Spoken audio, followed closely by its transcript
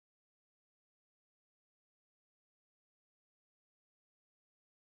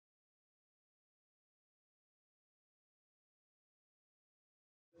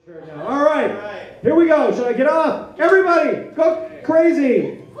All right, here we go. Should I get off? Everybody, go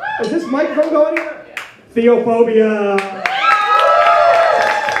crazy. Is this microphone going anywhere? Theophobia.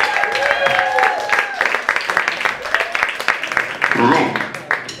 Hi,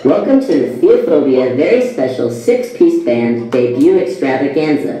 welcome to the Theophobia very special 6-piece band debut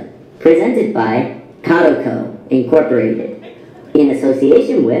extravaganza, presented by Codoco Incorporated, in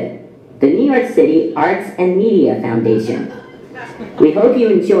association with the New York City Arts and Media Foundation. We hope you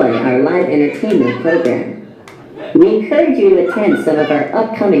enjoy our live entertainment program. We encourage you to attend some of our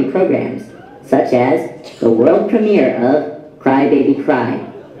upcoming programs, such as the world premiere of Cry Baby Cry,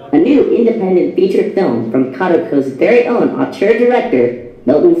 a new independent feature film from Codoco's very own auteur director,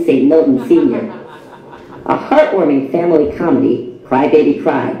 Milton St. Milton Sr. A heartwarming family comedy, Cry Baby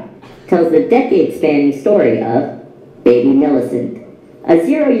Cry, tells the decade-spanning story of Baby Millicent, a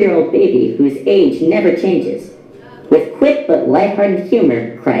 0-year-old baby whose age never changes. With quick but lighthearted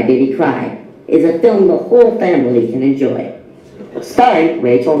humor, Cry Baby Cry is a film the whole family can enjoy. Starring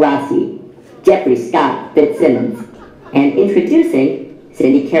Rachel Rossi, Jeffrey Scott Fitzsimmons, and introducing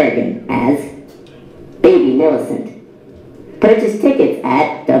Cindy Kerrigan as Baby Millicent. Purchase tickets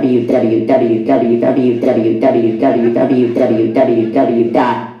at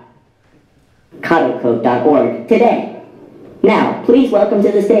www.codoco.org today. Now, please welcome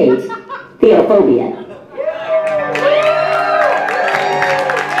to the stage, Theophobia.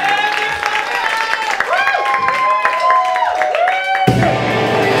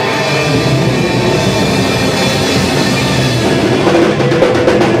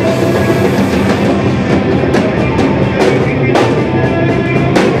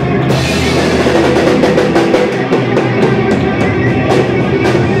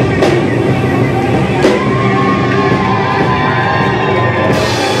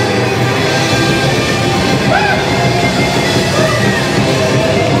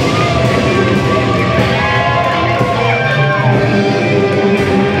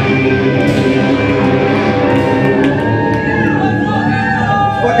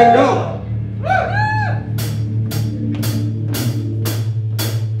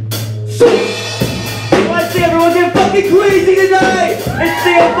 Crazy tonight! It's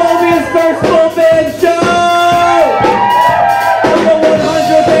Theophobia's first full band show! For the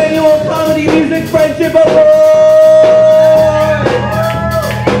 100th annual Comedy Music Friendship Award!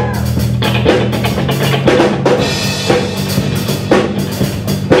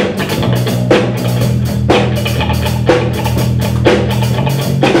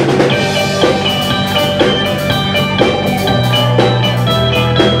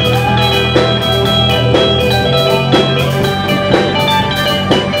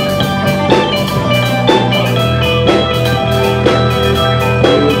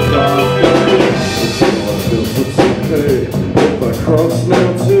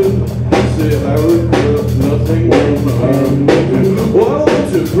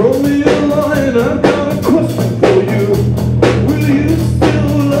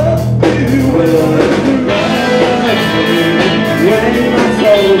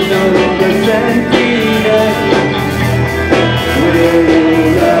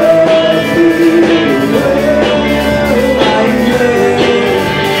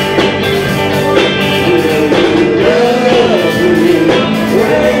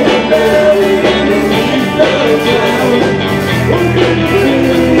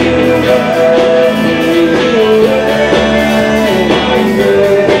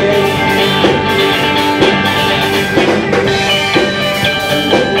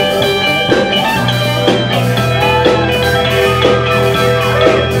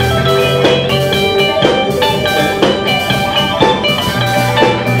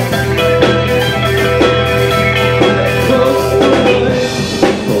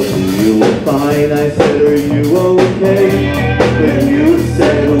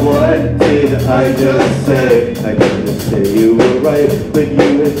 I just said, I didn't say you were right, but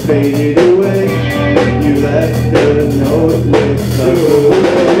you had faded away. You left a note with the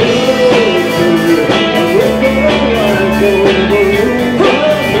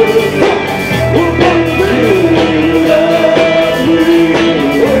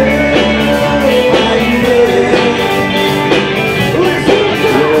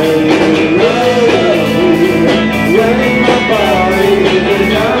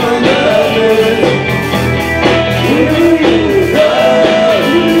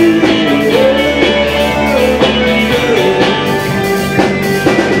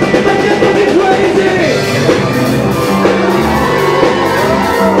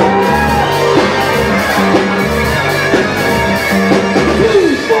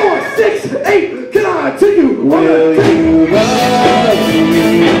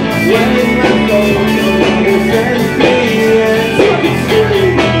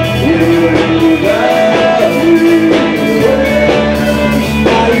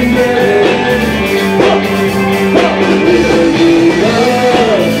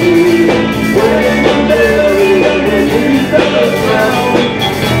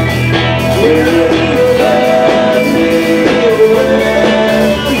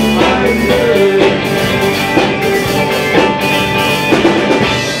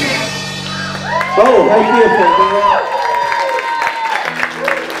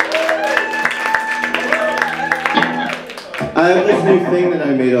I have this new thing that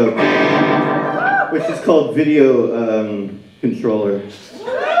I made up, which is called video controller.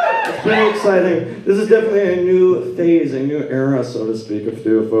 It's pretty exciting. This is definitely a new phase, a new era, so to speak, of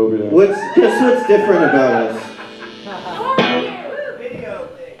Theophobia. Guess what's different about us? Video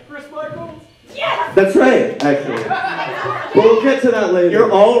thing. Chris Michaels? That's right, actually. But we'll get to that later.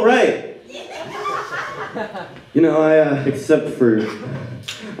 You're all right. You know, Except for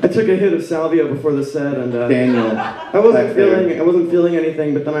I took a hit of salvia before the set, and Daniel. I wasn't feeling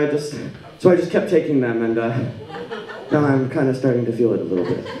anything, but then I just kept taking them, and now I'm kind of starting to feel it a little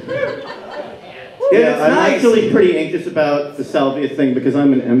bit. Yeah, I'm actually pretty anxious about the salvia thing because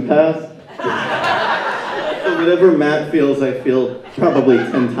I'm an empath. So whatever Matt feels, I feel probably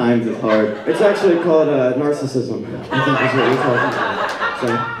 10 times as hard. It's actually called narcissism. I think is what we call it. So,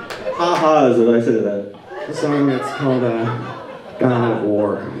 Haha is what I said to that. the song it's called God of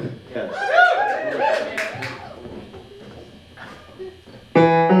War. Yeah.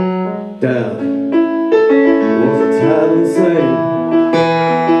 Dad was a tad insane.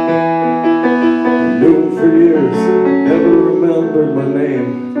 Knew him for years, never remembered my name.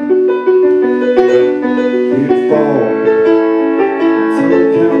 He'd fall till he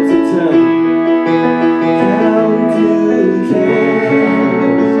counts to 10. Count to 10.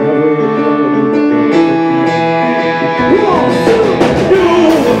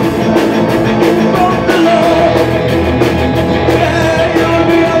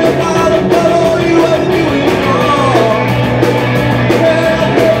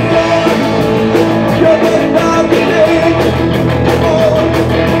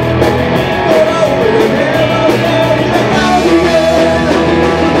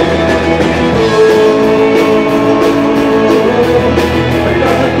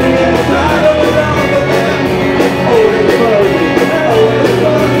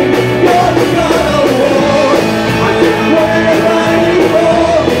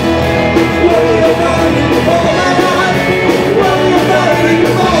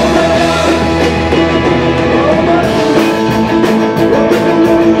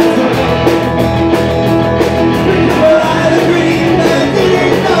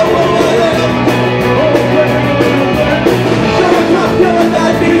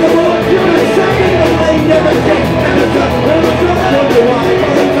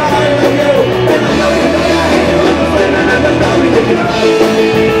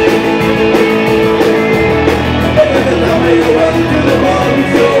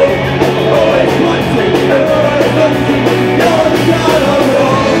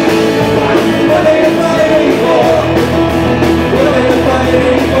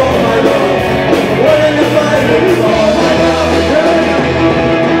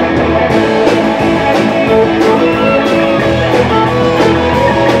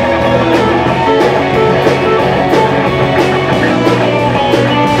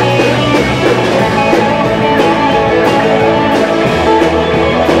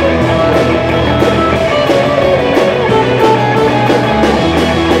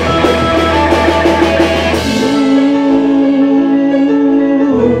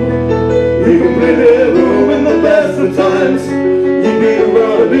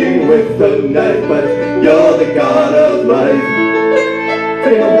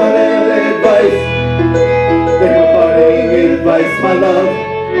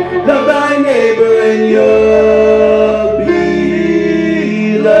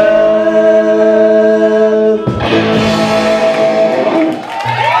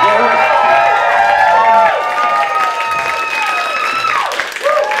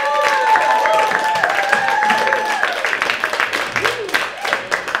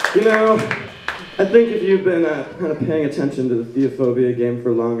 You know, I think if you've been kind of paying attention to the Theophobia game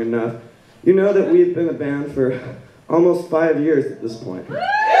for long enough, you know that we've been a band for almost 5 years at this point. And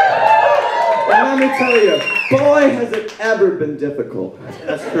let me tell you, boy, has it ever been difficult.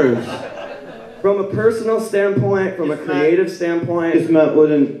 That's true. From a personal standpoint, from a creative standpoint. If Matt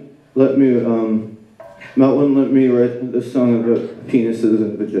wouldn't let me write the song about penises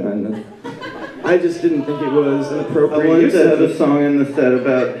and vaginas. I just didn't think it was an I appropriate wanted use to of have a it. song in the set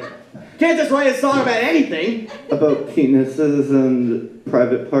about Can't just write a song about anything. penises and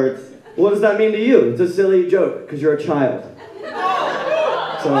private parts. What does that mean to you? It's a silly joke, because you're a child.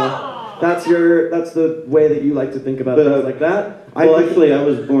 So, that's the way that you like to think about things like that. Well, actually, I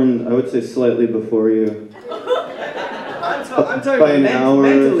was born, I would say, slightly before you. I'm talking By an about hour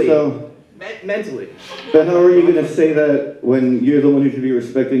mentally. or so. Mentally. But how are you going to say that when you're the one who should be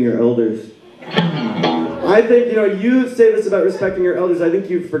respecting your elders? I think, you say this about respecting your elders, I think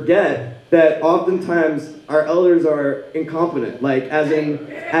you forget that oftentimes our elders are incompetent, like as in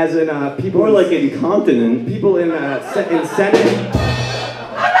people. More like incontinent. People in Senate.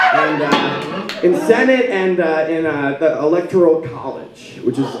 And in Senate and in the Electoral College,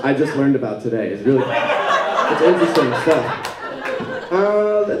 which is I just learned about today. It's interesting stuff.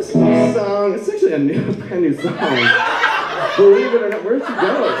 This song, it's actually a brand new song. Believe it or not, where'd she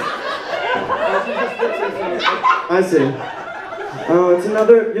go? I see. Oh, it's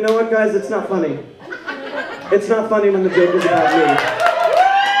another. You know what, guys? It's not funny. It's not funny when the joke is about me.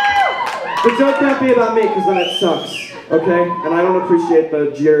 The joke can't be about me because then it sucks. Okay? And I don't appreciate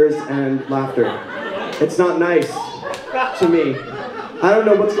the jeers and laughter. It's not nice to me. I don't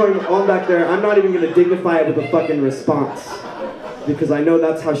know what's going on back there. I'm not even going to dignify it with a fucking response. Because I know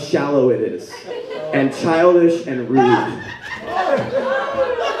that's how shallow it is. And childish and rude. Look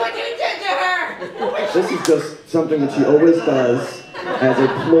what you did to her! This is just something that she always does as a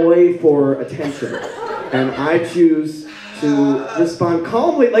ploy for attention. And I choose to respond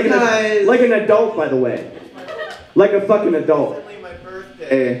calmly, like an adult, by the way. Like a fucking adult. It's only my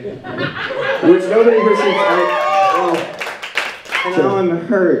birthday. Which nobody here seems And now I'm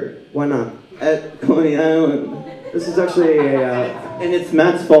hurt. Why not? At Coney Island. This is actually a... And it's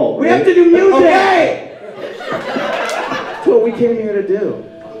Matt's fault. We have to do music! Okay! That's what we came here to do.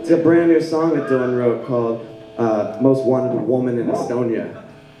 It's a brand new song that Dylan wrote called Most Wanted Woman in Estonia.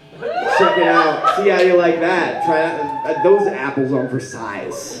 Check it out. See how you like that. Try that. Those apples are for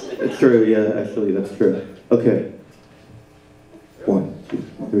size. It's true, yeah, actually, that's true. Okay. 1, 2,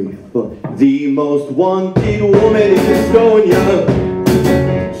 3, 4. The most wanted woman in Estonia.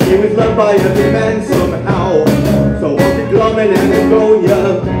 She was loved by every man somehow. So wanted glum and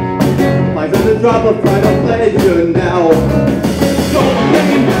Anatolia. Finds on the drop of pride of pleasure now. So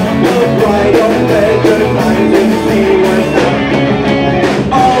many the pride of pleasure finds and see what's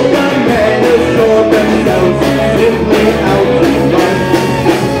happening. All the men assure themselves simply out to run.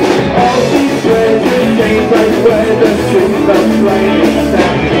 All these treasures change like where the truth of right is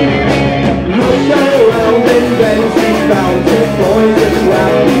standing. Looked around and then she found two boys and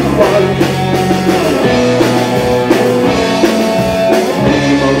rowdy fun. The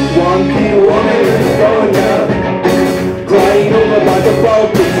most wanted woman in Estonia, crying over by the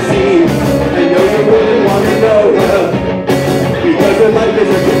Baltic Sea. I know you wouldn't want to know her, because her life is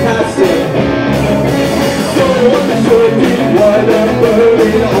a catastrophe. So understood what a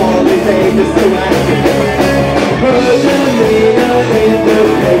burden all these ages to ask. Her demeanor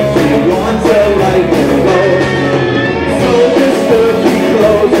indicates she wants her life to go. So disturbed she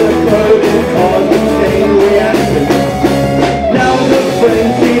closed her curtain, caused a chain reaction. Now the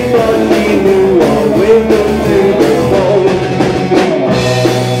friends she thought she knew are with them to the bone.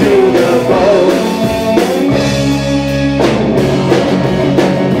 To the bone.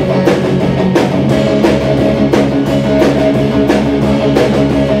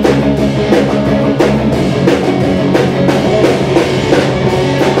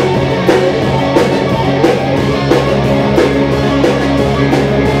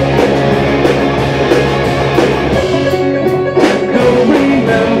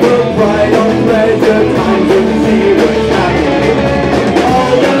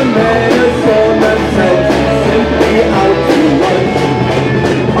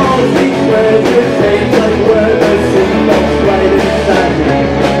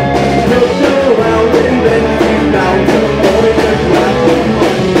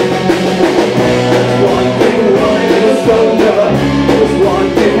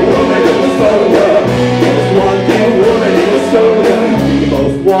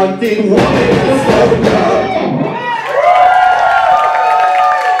 Wanted woman in Estonia.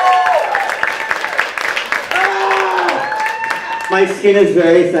 My skin is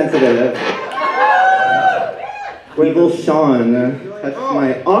very sensitive. Evil Sean touched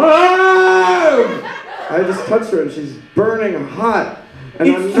my arm! I just touched her and she's burning hot. And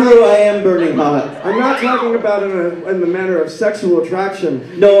It's true, I am burning hot. I'm not talking about in the manner of sexual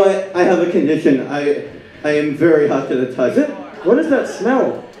attraction. No, I have a condition. I am very hot to the touch. Is it? What does that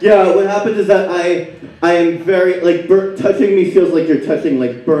smell? Yeah, what happens is that I am very, like, touching me feels like you're touching,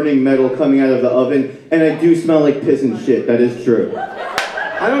 like, burning metal coming out of the oven, and I do smell like piss and shit, that is true.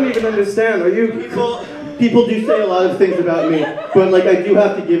 I don't even understand, are you... People do say a lot of things about me, but, like, I do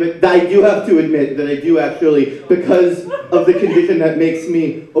have to admit that I do actually, because of the condition that makes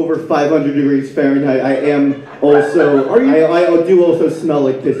me over 500 degrees Fahrenheit, I am also, I do also smell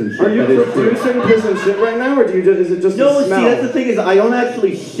like piss and shit. Are you producing piss and shit right now, or do you just, is it just No, a smell? see, that's the thing is, I don't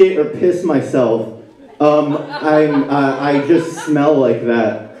actually shit or piss myself. I just smell like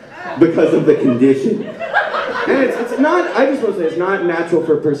that because of the condition. And it's not, I just want to say, it's not natural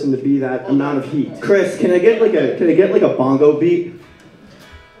for a person to be that amount of heat. Chris, can I get like a bongo beat?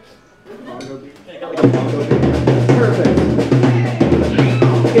 Bongo beat? Like a bongo beat. Perfect.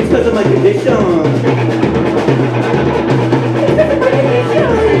 It's because of my condition.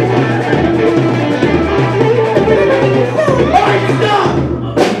 Alright,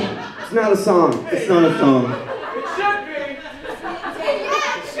 stop! It's not a song. It's not a song. It should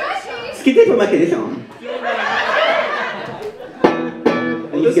be. Skin tape for my condition.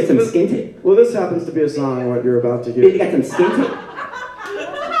 I need to get some skin tape. Well, this happens to be a song, what you're about to Maybe you hear. got some skin tape.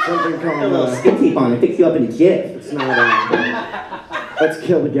 Something A called, little skin tape on it, fix you up in a jiff. it's not, let's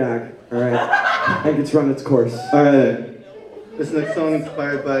kill the gag, alright? I think it's run its course. Alright. This next song is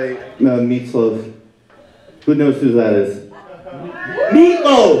inspired by Meatloaf. Who knows who that is?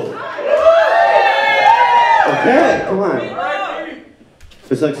 Meatloaf! Okay, Come on.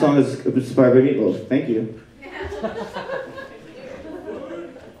 this next song is inspired by Meatloaf. Thank you.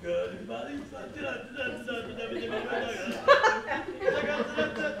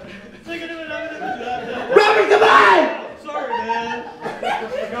 Robert, come on! Sorry, man. I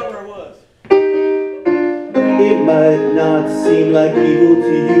forgot where I was. It might not seem like evil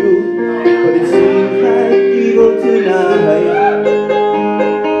to you, but it seems like evil tonight.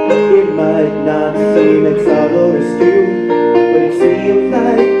 It might not seem exotic to you, but it seems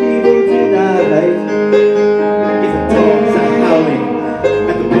like evil tonight. If the dogs are howling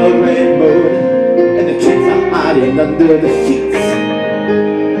at the blood red moon, and the chicks are hiding under the sheets.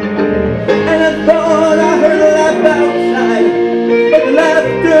 And I thought I heard a laugh outside, but the laugh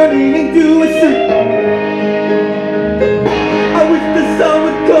turning into a shriek. I wish the sun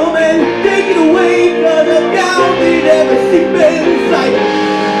would come and take it away, cause a cow may never sleep in sight.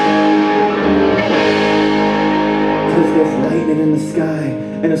 Cause there's lightning in the sky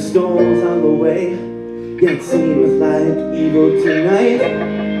and a storm's on the way. Yeah, it seems like evil tonight.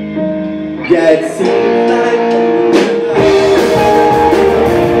 Yeah, it seems like evil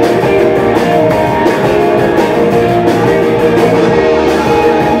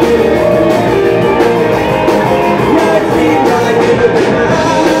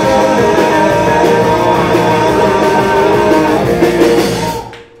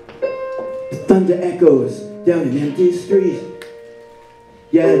thunder echoes down an empty street.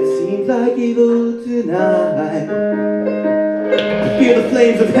 Yeah, it seems like evil tonight. I feel the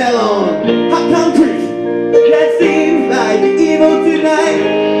flames of hell on hot concrete. Yeah, it seems like evil tonight.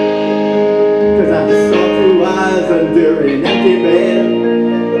 Cause I saw two eyes under an empty bed,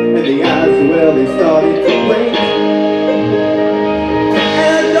 and the eyes, well, they started to blink.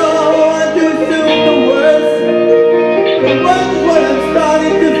 And I don't want to assume the worst, but what's what I'm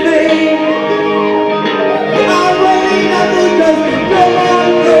starting to think. I'm waiting at the dust, come on,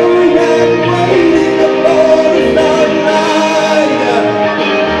 go ahead, waiting for the sunlight.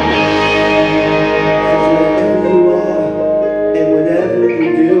 Cause wherever you are, and whatever you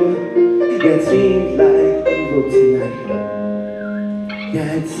do, it seems like evil tonight.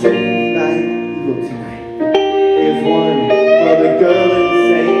 Yeah, it seems like evil tonight. Here's one for the girl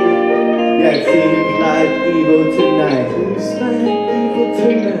insane. Yeah, it seems like evil tonight. Seems like evil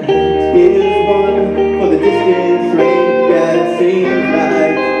tonight. Here's one for the distant train. Yeah, it seems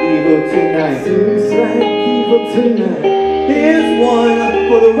like evil tonight. Seems like evil tonight. Here's one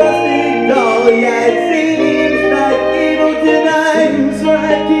for the rustic doll. Yeah, it seems like evil tonight. Seems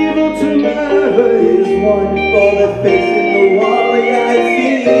like evil tonight. Here's one for the face in the wall. Yeah, it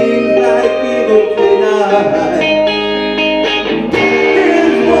seems like evil tonight.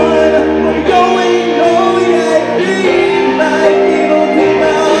 Here's one for the going home. Yeah, it seems like evil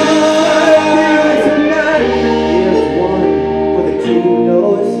tonight. Here's one for the kid who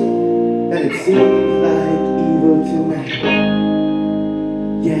knows that it seems like evil tonight.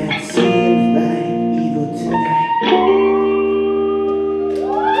 Yeah, it seems like evil tonight.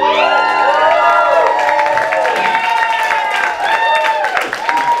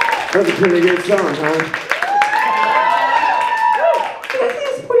 That's a pretty good song, huh?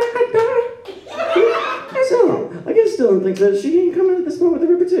 So, I guess still don't think that she can come in at this point with a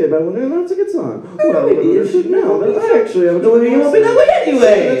ripper too, but that's a good song. Well, it is. No, that's actually. No, you won't be that way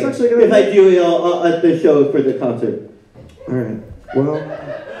anyway. That's actually gonna if I do it all at the show for the concert. Alright. Well,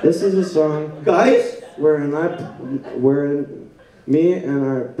 this is a song Guys? wherein me and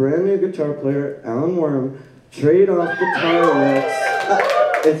our brand new guitar player, Alan Worm, trade off guitar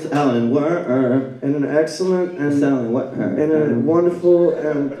licks It's Alan Worm. in an excellent It's and Alan Worm. in a wonderful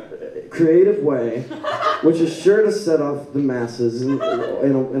and creative way, which is sure to set off the masses in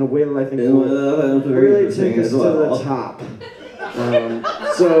a way that I think will really take us to the top.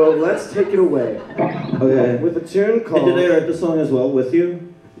 So let's take it away Okay. with a tune called... And did I write the song as well with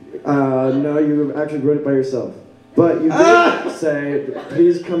you? No, you actually wrote it by yourself. But you did say,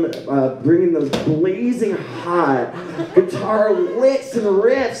 please come, bring in those blazing hot guitar licks and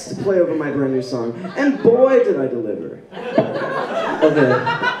riffs to play over my brand new song. And boy, did I deliver. Okay.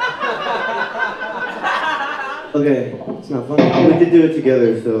 Okay. It's not funny. We could do it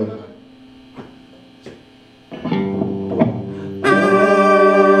together, so.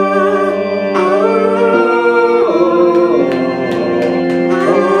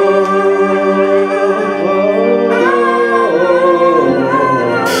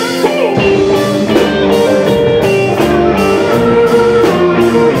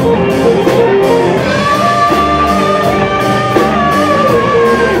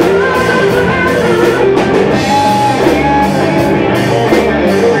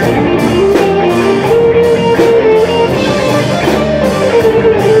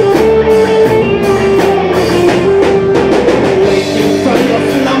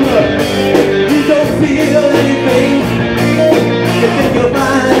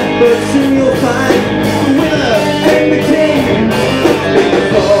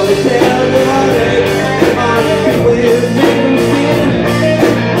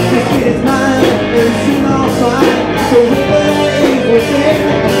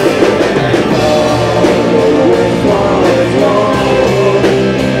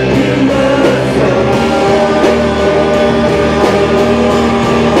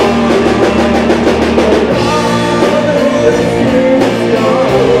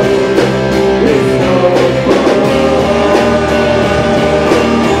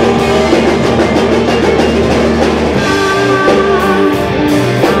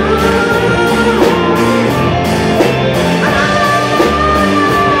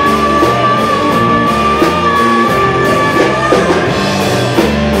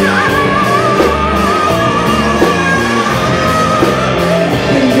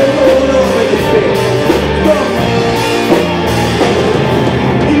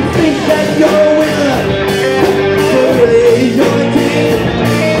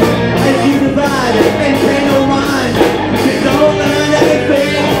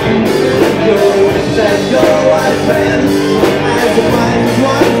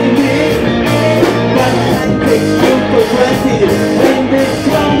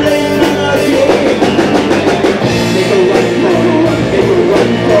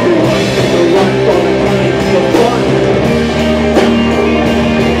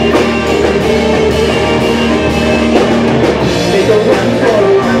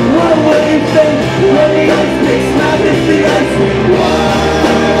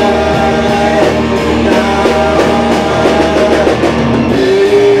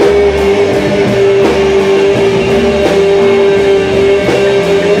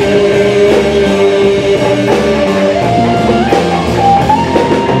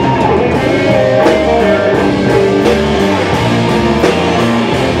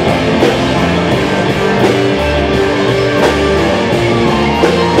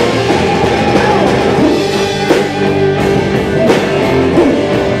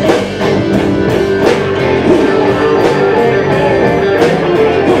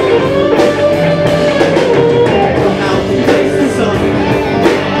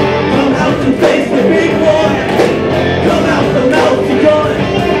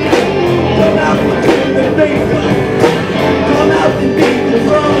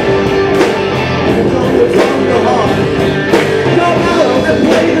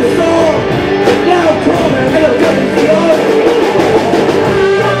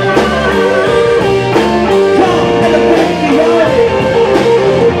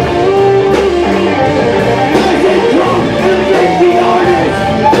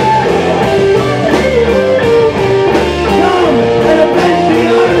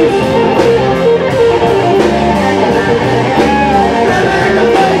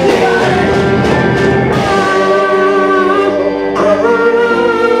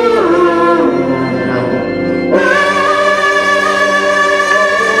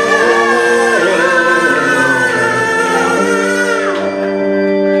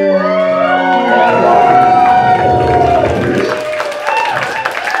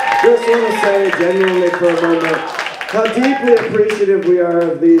 how deeply appreciative we are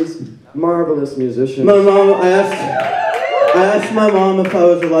of these marvelous musicians. My mom, I asked my mom if I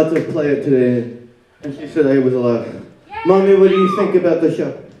was allowed to play it today, and she said I was allowed. Yay! Mommy, what do you think about the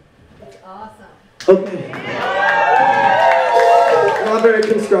show? It's awesome. Okay. Not very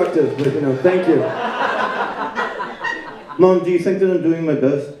constructive, but thank you. Mom, do you think that I'm doing my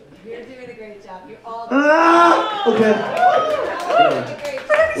best? You're doing a great job. You're all Okay.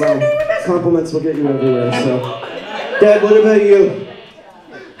 Well, compliments will get you everywhere, so. Dad, what about you?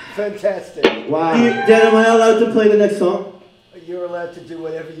 Fantastic. Wow. Dad, am I allowed to play the next song? You're allowed to do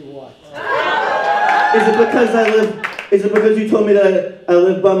whatever you want. Is it because you told me that I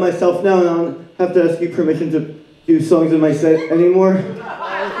live by myself now and I don't have to ask you permission to do songs in my set anymore?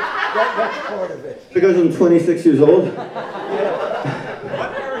 That's part of it. Because I'm 26 years old? My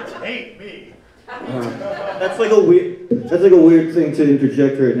parents hate me. That's like a weird thing to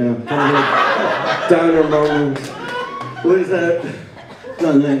interject right now. Downer moment. What is that?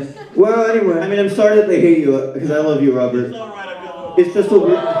 Not nice. Well, anyway. I mean, I'm sorry that they hate you, because I love you, Robert. It's alright, I feel It's just a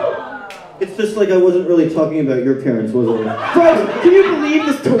weird... It's just like I wasn't really talking about your parents, was I? Folks, can you believe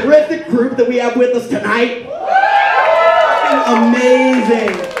this terrific group that we have with us tonight?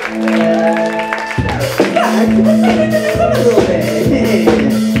 Amazing!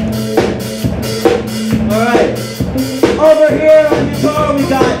 Alright. Over here on guitar we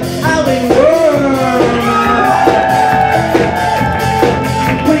got Alan Worm.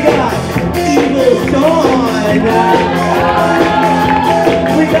 We got Evil Sean.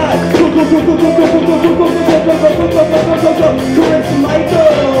 We got Chris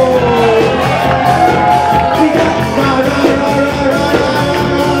Michael. We got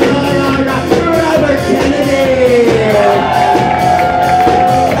Robert Kennedy.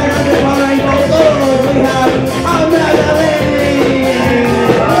 And on the behind vocals we have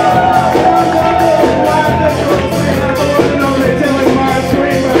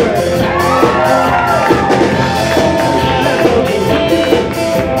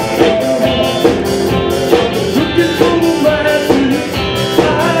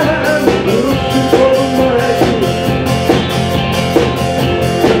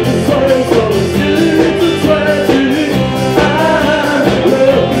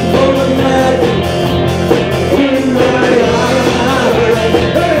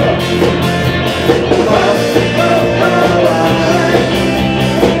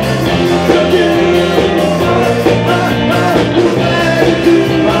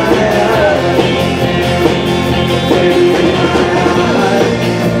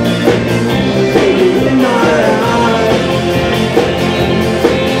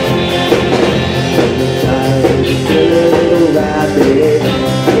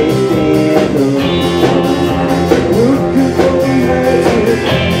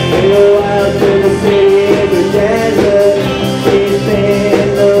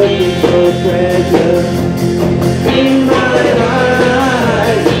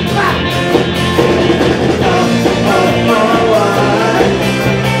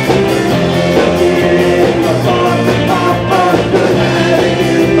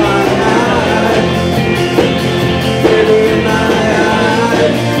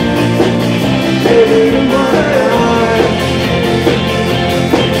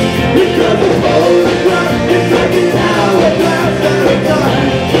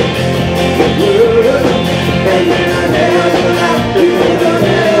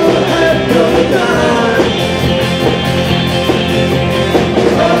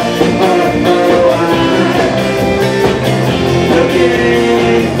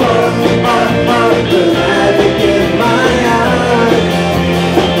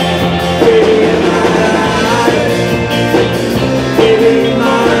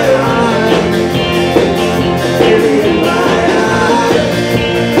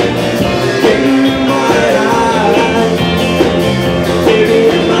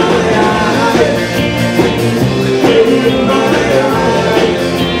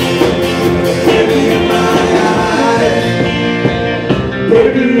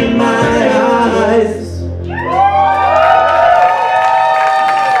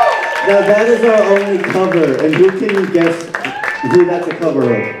Now that is our only cover, and who can you guess who that's a cover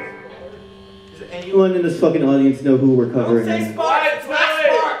of? Does anyone in this fucking audience know who we're covering? Don't say Sparks!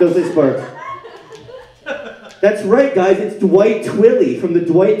 Don't say Sparks. That's right, guys, it's Dwight Twilley from the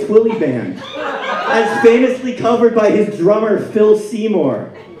Dwight Twilley Band, as famously covered by his drummer, Phil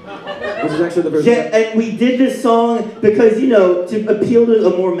Seymour. This is actually the version. And we did this song because, you know, to appeal to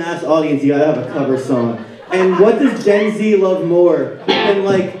a more mass audience, you gotta have a cover song. And what does Gen Z love more than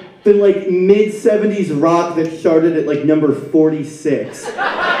like mid-70s rock that started at like number 46?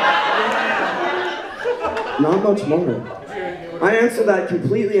 Not much more. I answer that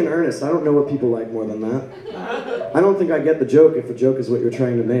completely in earnest. I don't know what people like more than that. I don't think I get the joke if the joke is what you're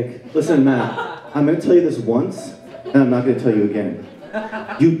trying to make. Listen, Matt, I'm gonna tell you this once, and I'm not gonna tell you again.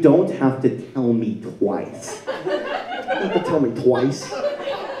 You don't have to tell me twice. You don't have to tell me twice.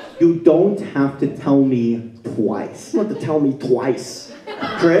 You don't have to tell me twice. You don't have to tell me twice.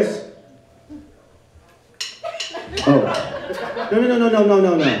 Chris? Oh,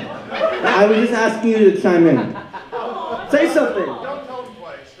 No. I was just asking you to chime in. Say something. Don't tell him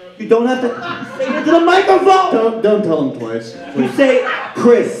twice. You don't have to say it to the microphone! Don't tell him twice. You say,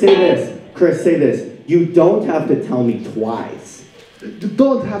 Chris, say this. Chris, say this. You don't have to tell me twice. You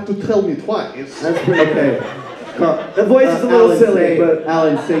don't have to tell me twice. That's pretty Okay. Carl, The voice is a little Alan, silly, say, but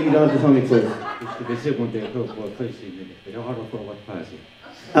Alan, say you don't have to tell me twice.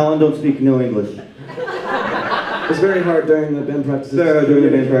 Alan, don't speak no English. it's very hard during the band practice. Very hard during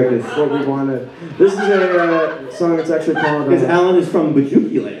the band practice. What we wanted. This is a song that's actually called. Because Alan is from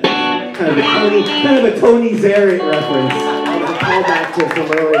Bajuki-land. Kind of a Tony Zarin reference. It's a callback to from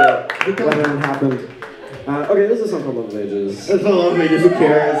earlier when it happened. Okay, this is a song called Love of Ages. That's all of me, just who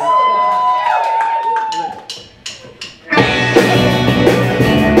cares?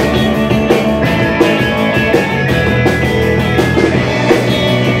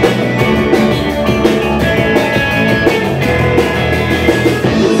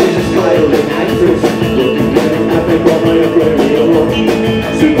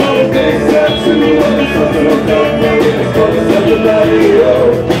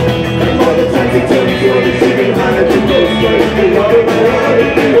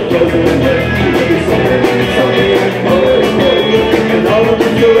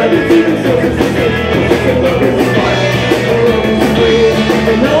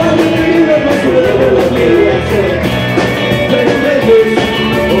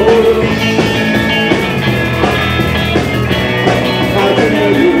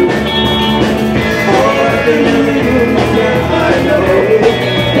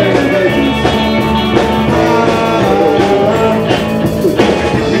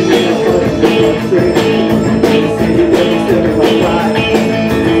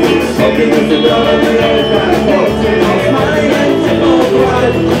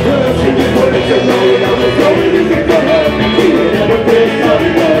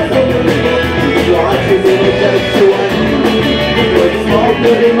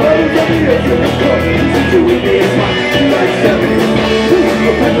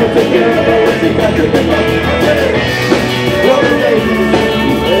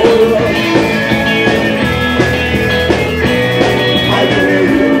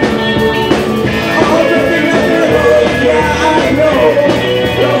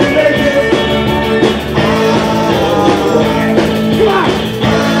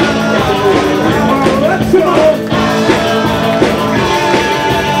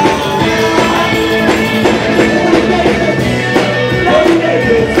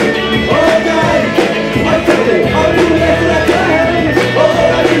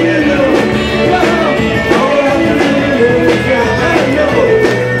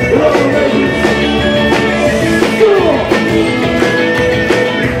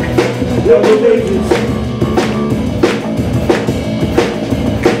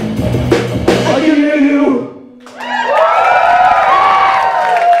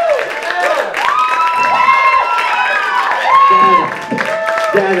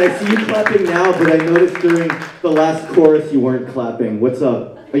 You weren't clapping. What's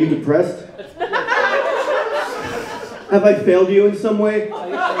up? Are you depressed? Have I failed you in some way?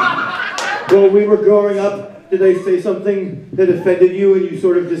 Well, we were growing up, did I say something that offended you and you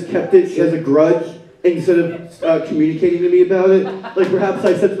sort of just kept it as a grudge instead of communicating to me about it? Like perhaps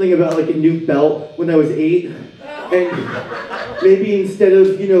I said something about like a new belt when I was 8 and maybe instead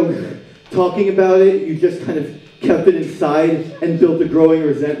of, talking about it, you just kind of kept it inside and built a growing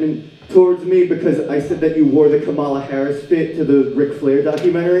resentment towards me because I said that you wore the Kamala Harris fit to the Ric Flair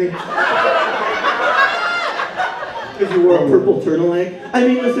documentary. Because you wore a purple turtleneck. I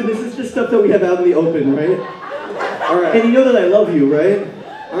mean, listen, this is just stuff that we have out in the open, right? Alright. And you know that I love you, right?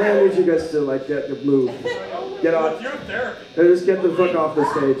 I'm gonna need you guys to, move. Get off. You're therapy. Just get the fuck off the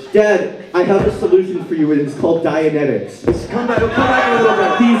stage. Dad, I have a solution for you and it's called Dianetics. Just come back a little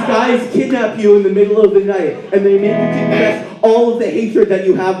bit. These guys kidnap you in the middle of the night and they make you confess all of the hatred that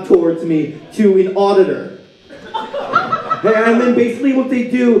you have towards me to an auditor. And then basically what they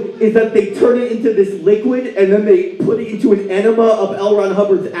do is that they turn it into this liquid and then they put it into an enema of L. Ron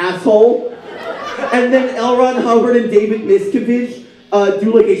Hubbard's asshole. And then L. Ron Hubbard and David Miscavige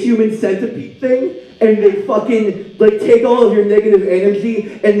do like a human centipede thing. And they fucking take all of your negative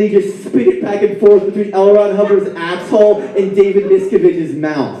energy and they just spit it back and forth between L. Ron Hubbard's asshole and David Miscavige's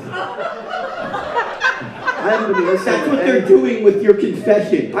mouth. That's what they're doing with your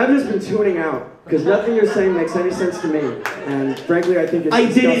confession. I've just been tuning out because nothing you're saying makes any sense to me, and frankly, I think it's. I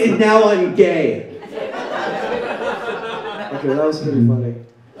did it, and now I'm gay. Okay, that was pretty funny.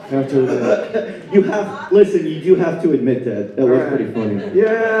 I have to admit. Listen, you do have to admit that. That was pretty funny.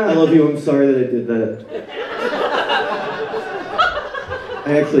 Yeah. I love you. I'm sorry that I did that.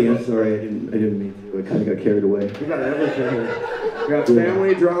 Actually, I'm sorry, I didn't mean to. I kind of got carried away. We got everything here. We got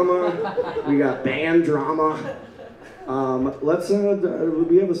family drama. We got band drama. Let's,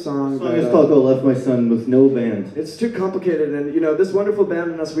 we have a song. The song is called Go Left My Son with no band. It's too complicated, and you know, this wonderful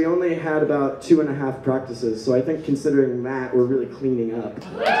band and us, we only had about 2.5 practices, so I think considering that, we're really cleaning up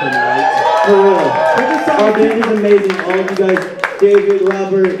tonight. For real. Our band is amazing. All of you guys, David,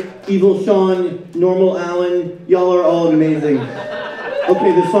 Robert, Evil Sean, Normal Alan, y'all are all amazing.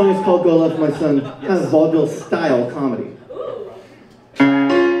 Okay, this song is called Go Left My Son. Kind of vaudeville style comedy.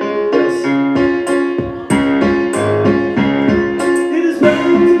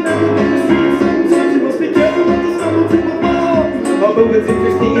 But what's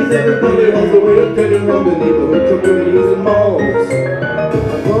interesting is everybody has a way of getting around the neighborhood communities and malls. I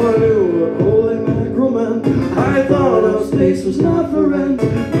thought I knew a holy macroman. I thought our space was not for rent.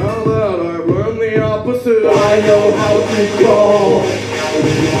 Now that I've learned the opposite, I know how to crawl. Go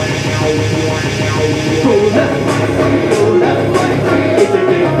left, go left, it's a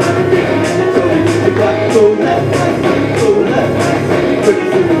game, so we need to back. Go left, go left, pretty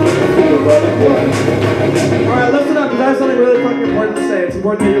soon we're gonna see the one. Alright, listen up, because I have something really fucking important to say. It's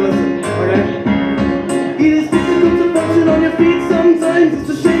important that you listen, okay? It is difficult to function on your feet sometimes. It's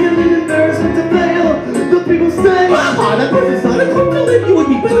a shame and an embarrassment to fail. But people say, wow, that person's not a compliment. You would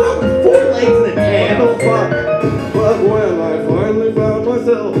be better off with 4 legs and a tail. What the fuck? But when I finally found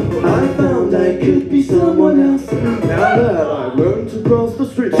myself, I found I could be someone else. Now that I've learned to cross the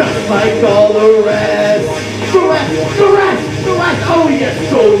street, just like all the rest. Go left, go left, go left. Oh yes,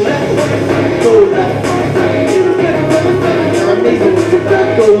 go left, go left. You're amazing with your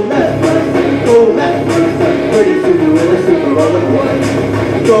back. Go left, go left. Pretty soon you will listen to all of one.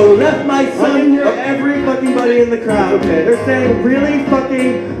 Go left, my son. I can hear every fucking buddy in the crowd. Okay, they're saying really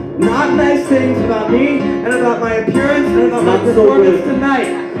fucking not nice things about me and about my appearance and about my performance tonight.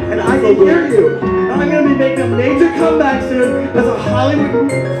 And I can hear you. I'm gonna be making a major comeback soon as a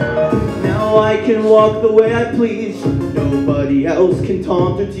Hollywood. Now I can walk the way I please. Nobody else can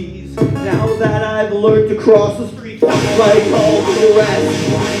taunt or tease. Now that I've learned to cross the street, just like all the rest.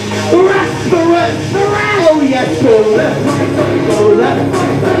 The rest, the rest, the rest! Oh yes, go left, go left.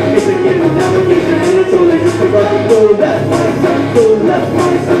 It's a game of navigation and it's only just a run. Go left, go left.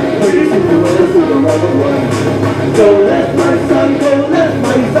 Pretty soon you will listen to the rubber one. Go left, my son, go left,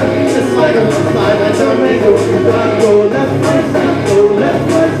 my son. Just like a slide, that's our maker with your dog. Go left, my son, go left,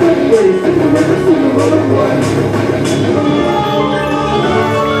 my son. Pretty soon you will listen to the rubber one.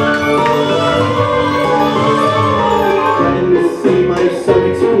 See my son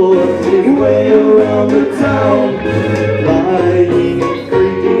explore his way around the town, lying and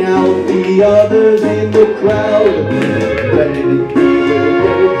freaking out the others in the crowd. Then he will get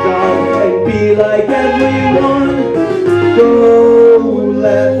a job and be like everyone. Go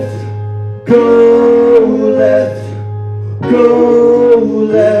left, go left, go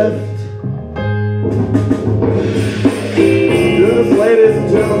left. Yes, ladies and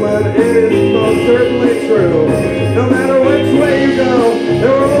gentlemen, it is most certainly true. No matter which way you go,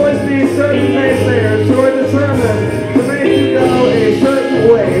 there will always be certain naysayers who are determined to make you go a certain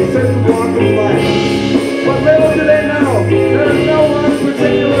way, a certain walk of life. But little do they know, there is no one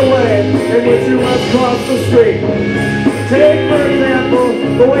particular way in which you must cross the street. Take, for example,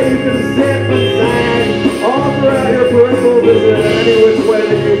 the way you can zip and zag all throughout your peripheral vision in any which way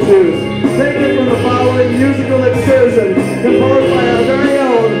that you choose. Take it from the following musical excursion composed by our very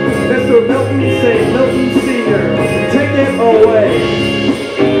own Mr. Milton St. Milton Sr. Take it away.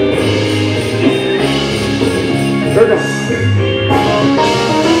 Here we go.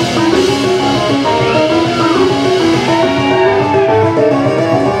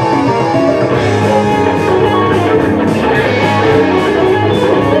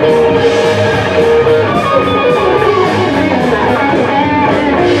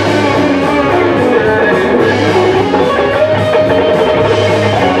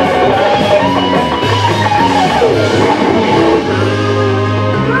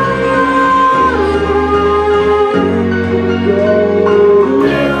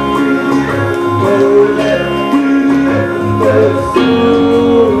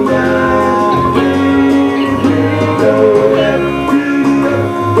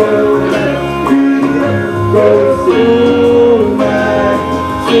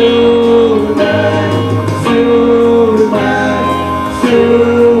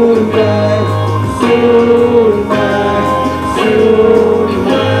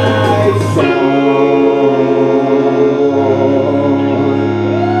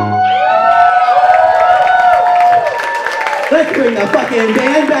 Let's bring the fucking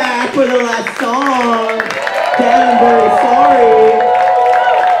band back for the last song. Dad, I'm very sorry.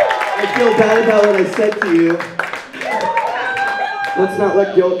 about what I said to you. Let's not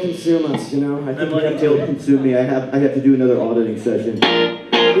let guilt consume us, you know? I I'm think we letting have guilt to... consume me. I have to do another auditing session.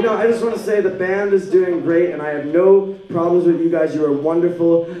 You know, I just want to say the band is doing great, and I have no problems with you guys. You are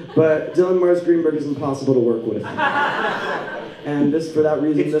wonderful, but Dylan Morris Greenberg is impossible to work with. And this, for that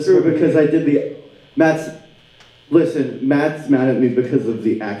reason, It's this true will be- because I did the... Matt's mad at me because of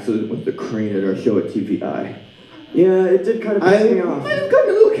the accident with the crane at our show at TVI. Yeah, it did kind of piss me off. might have gotten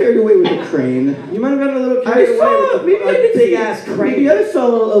a little carried away with the crane. You might have gotten a little carried away with maybe I a did big ass crane. Maybe I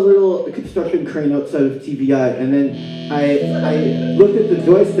saw a little construction crane outside of TVI, and then I looked at the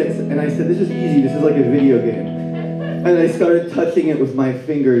joysticks and I said, "This is easy. This is like a video game." And I started touching it with my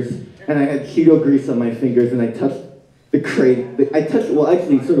fingers, and I had Cheeto grease on my fingers, and I touched the crane. I touched, well,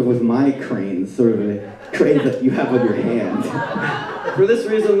 actually, sort of with my crane, sort of a crane that you have on your hand. For this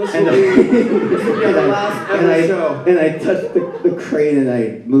reason, this will be our last ever show. And I touched the crane and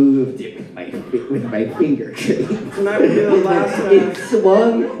I moved it with my finger. Tonight will be the last. It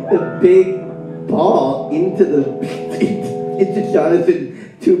swung the big ball into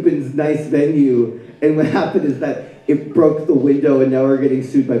Jonathan Tupin's nice venue, and what happened is that it broke the window, and now we're getting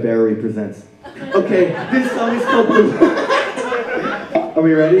sued by Barry Presents. Okay, this song is called Blue. Are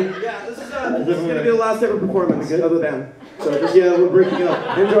we ready? Yeah, this is going to be the last ever performance of the band. So just, Yeah, we're breaking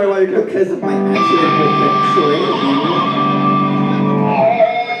up. enjoy while you can. Because of my accident with the crane.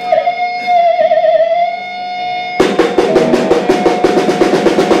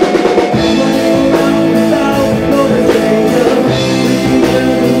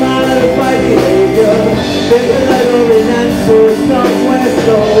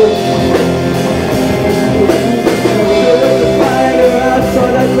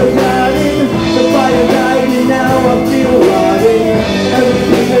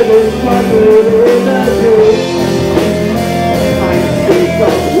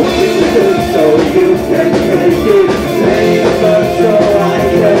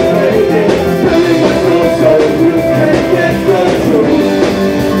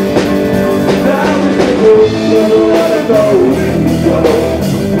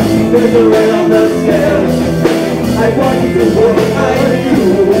 There's a red on the scales. I want you to work, I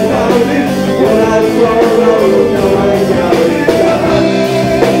do. When I fall, no, I doubt it.